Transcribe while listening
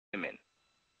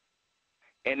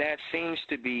And that seems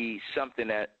to be something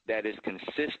that is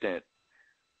consistent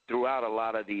throughout a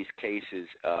lot of these cases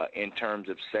in terms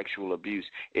of sexual abuse.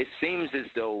 It seems as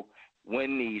though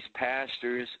when these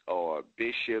pastors or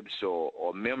bishops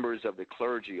or members of the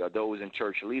clergy or those in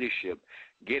church leadership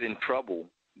get in trouble,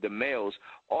 the males,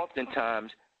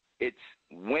 oftentimes it's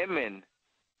women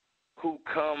who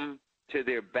come to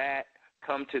their bat,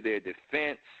 come to their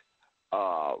defense,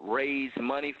 raise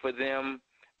money for them,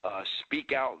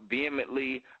 speak out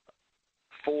vehemently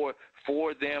for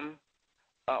them.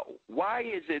 Why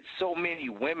is it so many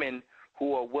women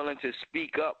who are willing to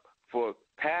speak up for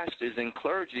pastors and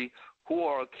clergy who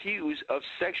are accused of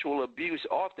sexual abuse,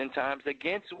 oftentimes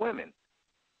against women?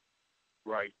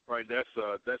 Right.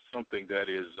 That's something that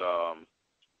is,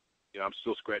 I'm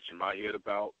still scratching my head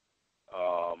about.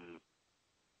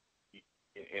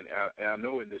 And I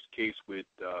know in this case with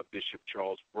Bishop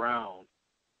Charles Brown,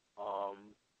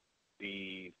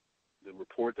 the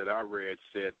report that I read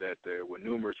said that there were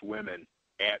numerous women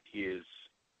at his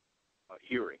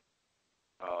hearing.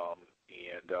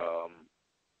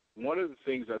 One of the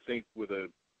things I think with a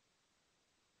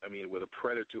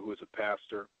predator who is a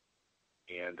pastor,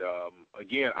 and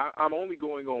again, I'm only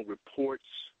going on reports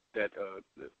that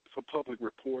for public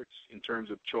reports in terms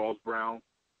of Charles Brown,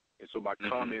 and so my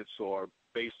comments are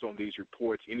based on these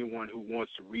reports. Anyone who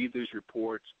wants to read these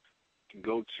reports can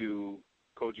go to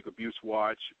Kojic Abuse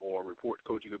Watch or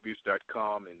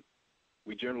reportKojicAbuse.com, and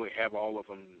we generally have all of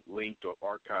them linked or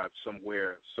archived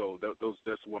somewhere. So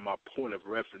that's where my point of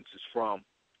reference is from.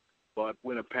 But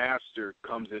when a pastor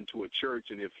comes into a church,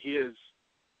 and if he,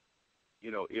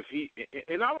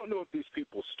 and I don't know if these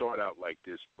people start out like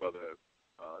this, brother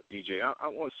DJ. I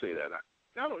want to say that.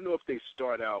 I don't know if they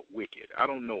start out wicked. I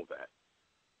don't know that.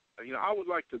 I would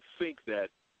like to think that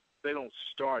they don't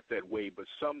start that way, but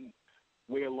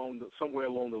somewhere along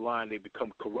the line they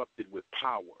become corrupted with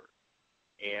power,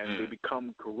 and they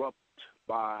become corrupt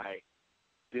by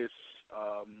this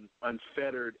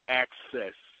unfettered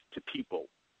access to people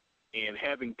and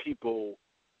having people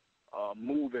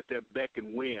move at their beck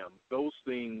and whim. Those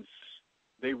things,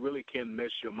 they really can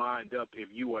mess your mind up if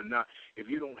you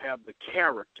don't have the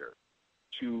character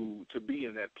to be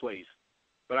in that place.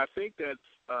 But I think that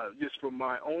just from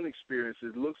my own experience,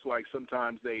 it looks like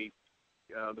sometimes the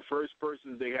first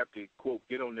persons they have to, quote,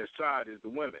 get on their side is the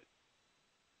women.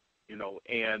 And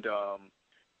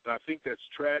I think that's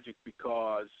tragic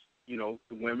because, the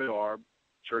women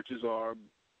churches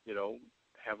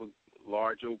have a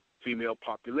larger female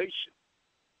population.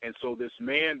 And so this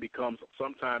man becomes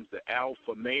sometimes the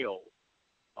alpha male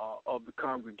of the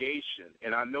congregation.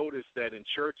 And I noticed that in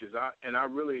churches, I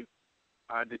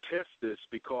detest this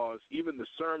because even the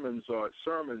sermons are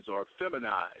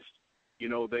feminized.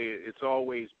 It's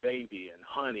always baby and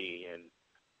honey and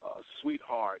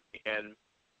sweetheart. And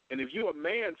if you're a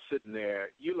man sitting there,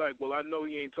 you're like, well, I know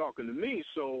he ain't talking to me,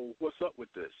 so what's up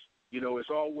with this?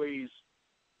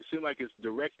 It seems like it's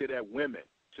directed at women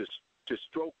to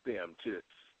stroke them, to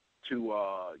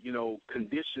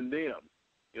condition them.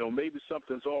 Maybe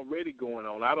something's already going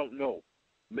on. I don't know.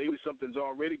 Maybe something's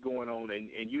already going on,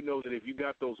 and you know that if you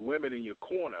got those women in your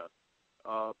corner,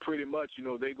 pretty much,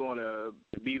 they're going to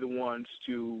be the ones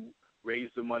to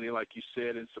raise the money, like you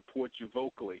said, and support you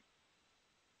vocally.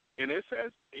 And it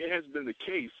has been the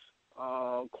case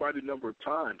quite a number of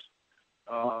times.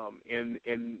 And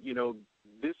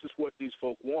this is what these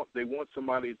folk want. They want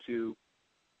somebody to,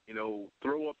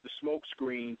 throw up the smoke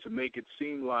screen to make it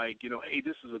seem like, hey,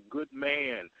 this is a good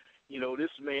man. This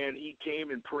man, he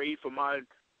came and prayed for my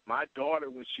daughter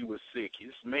when she was sick.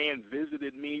 This man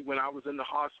visited me when I was in the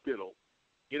hospital.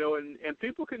 And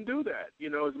people can do that.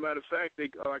 As a matter of fact, they,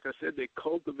 like I said, they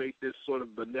cultivate this sort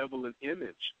of benevolent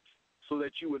image so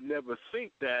that you would never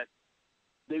think that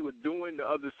they were doing the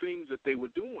other things that they were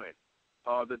doing,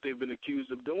 that they've been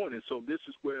accused of doing. And so this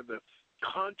is where the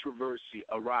controversy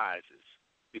arises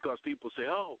because people say,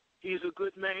 oh, he's a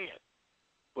good man.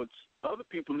 But other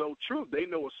people know truth. They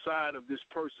know a side of this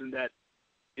person that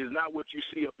is not what you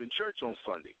see up in church on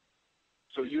Sunday.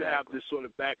 So you have this sort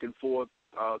of back and forth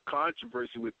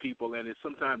controversy with people, and it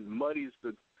sometimes muddies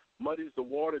the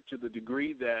water to the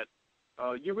degree that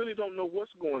you really don't know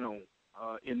what's going on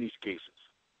in these cases.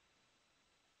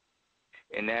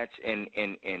 And that's and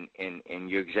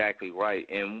you're exactly right.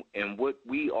 And what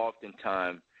we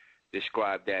oftentimes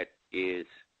describe that is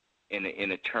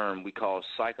in a term we call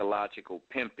psychological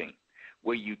pimping,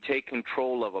 where you take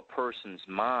control of a person's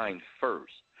mind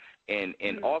first. And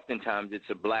oftentimes it's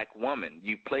a black woman.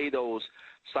 You play those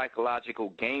psychological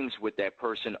games with that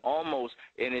person and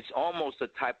it's almost a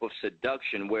type of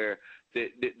seduction where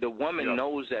the woman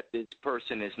knows that this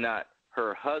person is not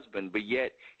her husband, but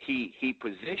yet he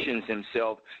positions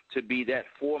himself to be that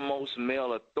foremost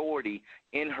male authority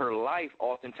in her life,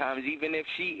 oftentimes, even if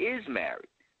she is married.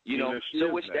 You know,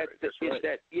 so it's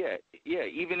married.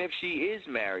 even if she is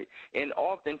married. And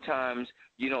oftentimes,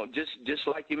 you know, just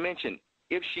like you mentioned,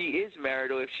 if she is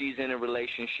married or if she's in a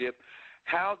relationship,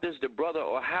 how does the brother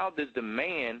or how does the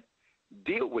man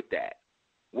deal with that,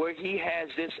 where he has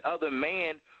this other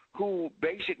man who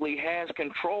basically has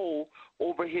control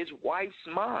over his wife's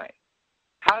mind?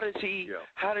 How does he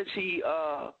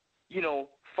you know,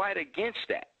 fight against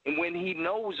that? And when he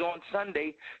knows on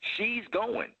Sunday she's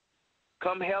going,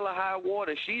 come hell or high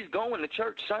water, she's going to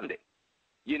church Sunday,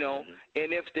 you know,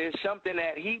 and if there's something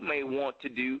that he may want to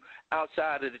do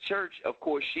outside of the church, of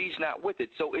course, she's not with it.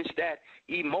 So it's that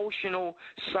emotional,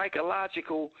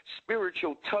 psychological,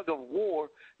 spiritual tug of war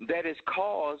that is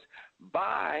caused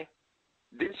by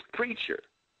this preacher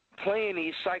playing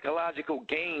these psychological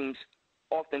games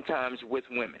oftentimes with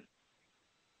women.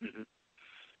 Mm-hmm.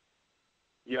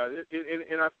 Yeah,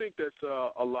 and I think that's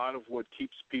a lot of what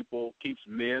keeps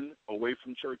men away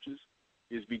from churches,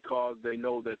 is because they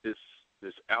know that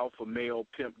this alpha male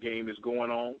pimp game is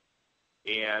going on,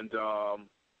 and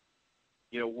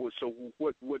you know, so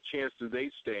what chance do they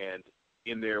stand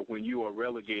in there when you are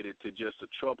relegated to just a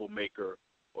troublemaker,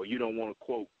 or you don't want to,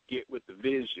 quote, get with the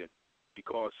vision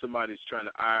because somebody's trying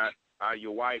to eye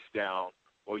your wife down,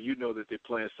 or you know that they're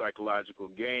playing psychological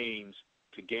games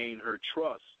to gain her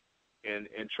trust. And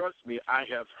trust me, I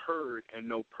have heard and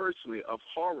know personally of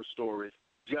horror stories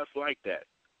just like that.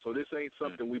 So this ain't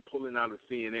something we pulling out of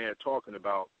thin air talking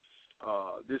about.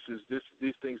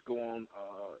 These things go on,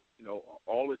 you know,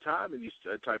 all the time in these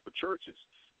type of churches.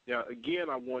 Now, again,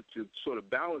 I want to sort of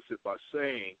balance it by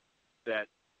saying that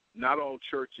not all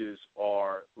churches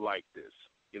are like this.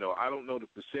 You know, I don't know the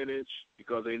percentage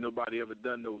because ain't nobody ever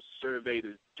done no survey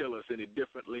to tell us any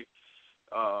differently.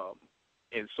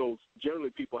 And so generally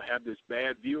people have this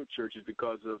bad view of churches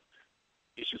because of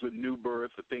issues with new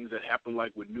birth, or things that happen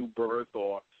like with new birth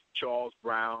or Charles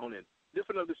Brown and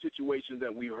different other situations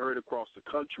that we've heard across the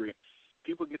country.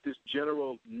 People get this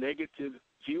general negative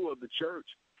view of the church,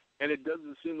 and it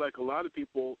doesn't seem like a lot of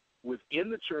people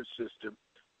within the church system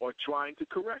are trying to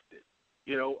correct it.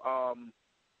 You know,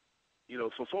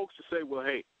 for folks to say, well,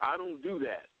 hey, I don't do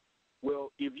that.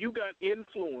 Well, if you got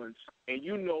influence and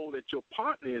you know that your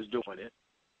partner is doing it,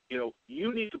 you know,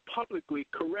 you need to publicly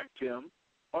correct him,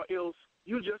 or else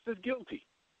you're just as guilty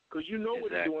because you know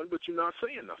what he's doing, but you're not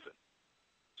saying nothing.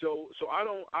 So I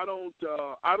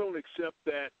don't accept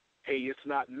that, hey, it's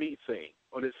not me thing,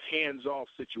 or this hands-off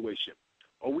situation.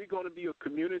 Are we going to be a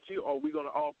community, or are we going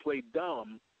to all play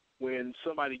dumb when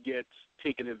somebody gets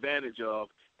taken advantage of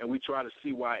and we try to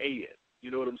CYA it? You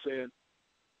know what I'm saying?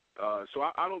 So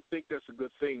I don't think that's a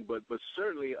good thing, but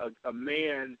certainly a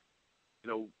man, you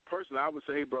know, personally, I would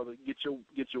say, hey, brother, get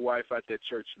your wife out that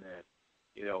church, man.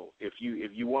 You know, if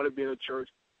you want to be in a church,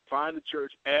 find a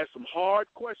church, ask some hard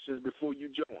questions before you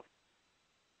join.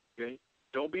 Okay?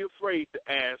 Don't be afraid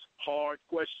to ask hard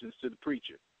questions to the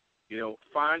preacher. You know,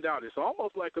 find out. It's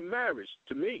almost like a marriage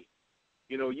to me.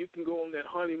 You know, you can go on that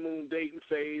honeymoon dating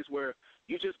phase where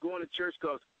you're just going to church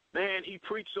because, man, he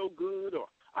preached so good, or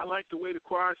I like the way the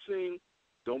choir sing.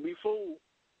 Don't be fooled,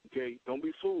 okay? Don't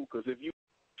be fooled, because if you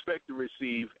expect to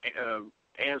receive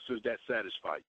answers that satisfy you.